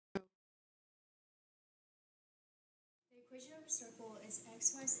Equation of a circle is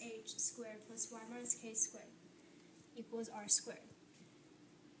x minus h squared plus y minus k squared equals r squared.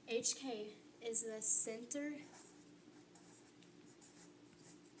 HK is the center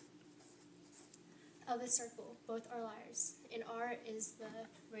of the circle. Both are liars. And r is the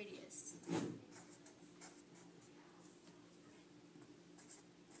radius.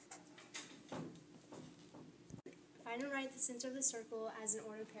 Find and write the center of the circle as an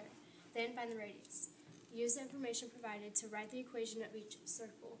ordered pair. Then find the radius. Use the information provided to write the equation of each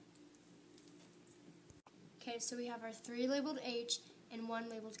circle. Okay, so we have our 3 labeled h and 1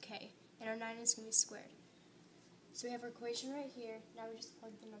 labeled k, and our 9 is going to be squared. So we have our equation right here. Now we just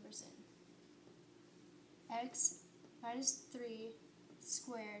plug the numbers in. X minus 3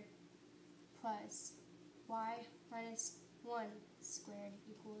 squared plus y minus 1 squared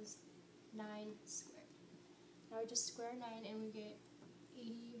equals 9 squared. Now we just square 9 and we get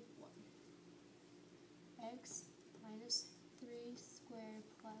 81. X minus 3 squared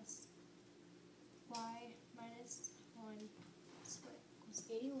plus y minus 1 squared equals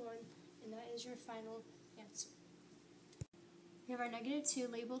 81, and that is your final answer. We have our negative 2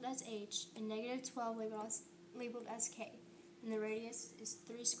 labeled as h and negative 12 labeled as k, and the radius is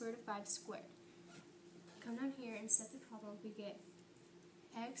 3 square root of 5 squared. Come down here and set the problem. We get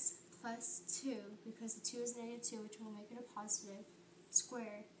x plus 2, because the 2 is negative 2, which will make it a positive,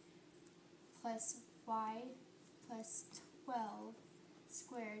 squared, plus y plus 12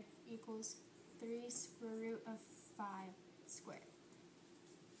 squared equals 3 square root of 5 squared.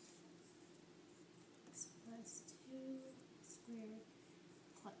 X plus 2 squared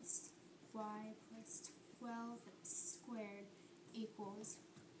plus y plus 12 squared equals,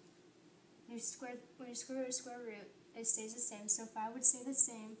 when you square root, it stays the same, so 5 would stay the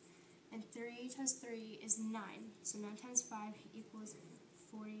same, and 3 times 3 is 9, so 9 times 5 equals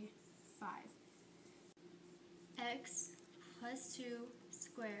 45. X plus 2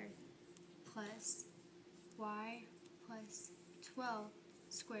 squared plus y plus 12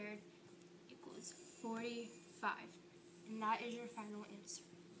 squared equals 45, and that is your final answer.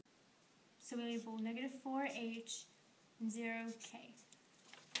 So we label negative 4h and 0k.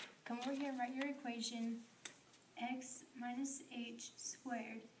 Come over here and write your equation. X minus h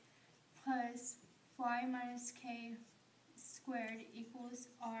squared plus y minus k squared equals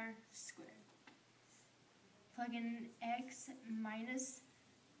r squared. Plug in x minus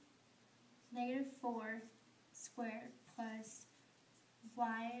negative 4 squared plus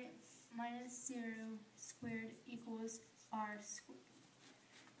y minus 0 squared equals r squared.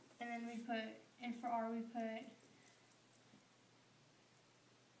 And then we put, and for r we put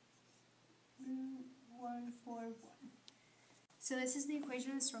 141. So this is the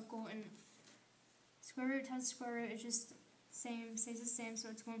equation of the circle, and square root times square root is just same, stays the same, so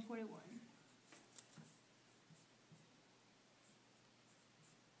it's 141.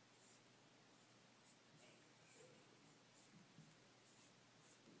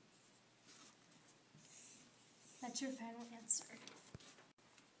 That's your final answer.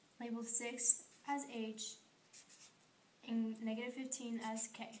 Label 6 as h and negative 15 as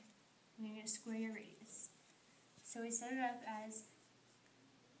k. And you're going to square your radius. So we set it up as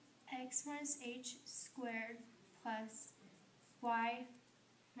x minus h squared plus y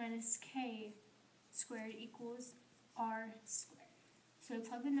minus k squared equals r squared. So we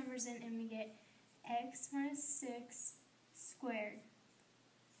plug the numbers in and we get x minus 6 squared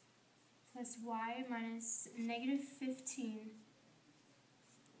plus y minus negative 15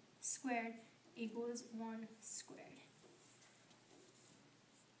 squared equals 1 squared.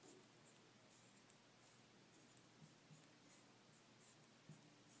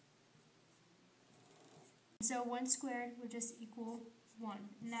 So 1 squared would just equal 1,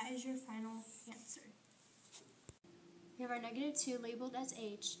 and that is your final answer. We have our negative 2 labeled as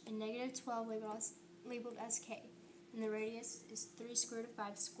h and negative 12 labeled as k, and the radius is 3 square root of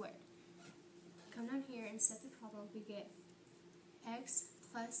 5 squared. Come down here and set the problem. We get x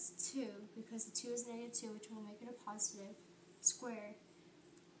plus 2, because the 2 is negative 2, which will make it a positive, squared,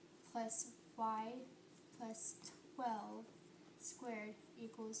 plus y plus 12 squared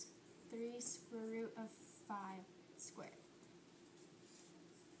equals 3 square root of 5 squared.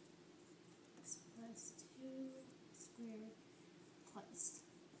 X plus 2 squared plus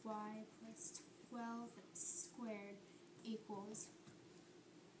y plus 12 squared equals,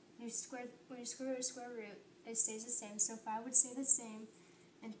 when you square root, it stays the same, so 5 would stay the same,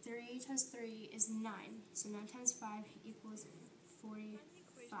 and 3 times 3 is 9, so 9 times 5 equals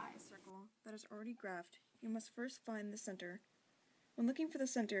 45. Circle that is already graphed, you must first find the center. When looking for the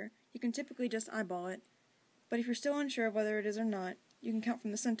center, you can typically just eyeball it, but if you're still unsure of whether it is or not, you can count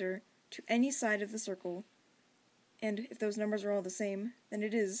from the center to any side of the circle And if those numbers are all the same, then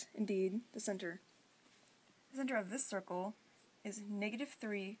it is, indeed, the center. The center of this circle is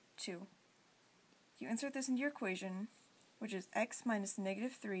 -3, 2. You insert this into your equation, which is x minus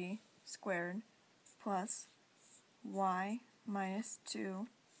 -3 squared plus y minus 2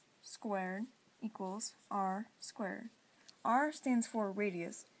 squared equals r squared. R stands for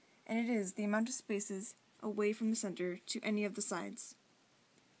radius, and it is the amount of spaces away from the center to any of the sides.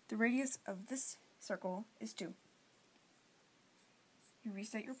 The radius of this circle is 2. You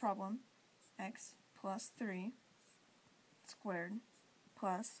restate your problem, x plus 3 squared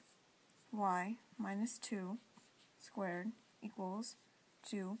plus y minus 2 squared equals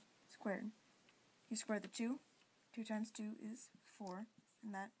 2 squared. You square the 2. 2 times 2 is 4,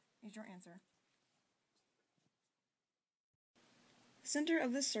 and that is your answer. The center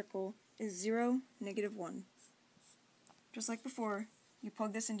of this circle is 0, -1. Just like before, you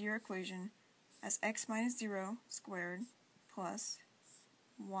plug this into your equation as x minus 0 squared plus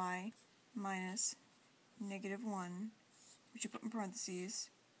y minus -1, which you put in parentheses,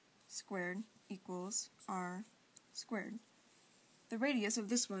 squared equals r squared. The radius of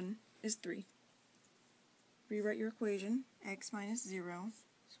this one is 3. Rewrite your equation, x minus 0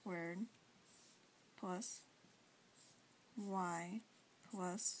 squared plus y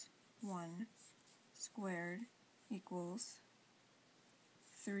plus 1 squared equals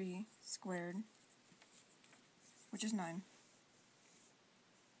 3 squared, which is 9.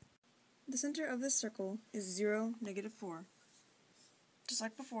 The center of this circle is 0, -4. Just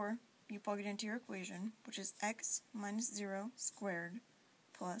like before, you plug it into your equation, which is x minus 0 squared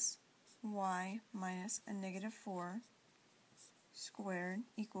plus y minus a -4 squared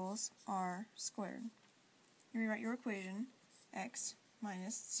equals r squared. You rewrite your equation, x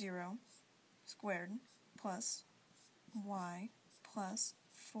minus 0 squared plus y plus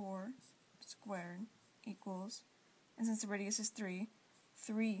 4 squared equals, and since the radius is 3,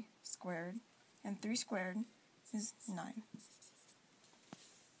 3 squared, and 3 squared is 9.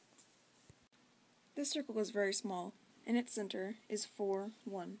 This circle is very small, and its center is 4,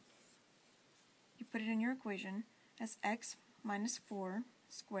 1. You put it in your equation as x minus 4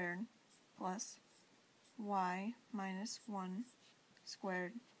 squared plus y minus 1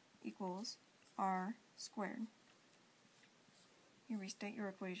 squared equals r squared. You restate your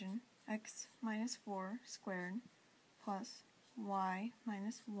equation, x minus 4 squared plus y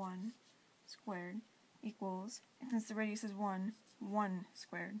minus 1 squared equals, and since the radius is 1, 1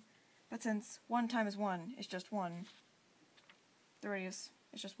 squared. But since 1 times 1 is just 1, the radius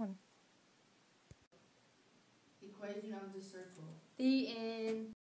is just 1. Equation of the circle. The end.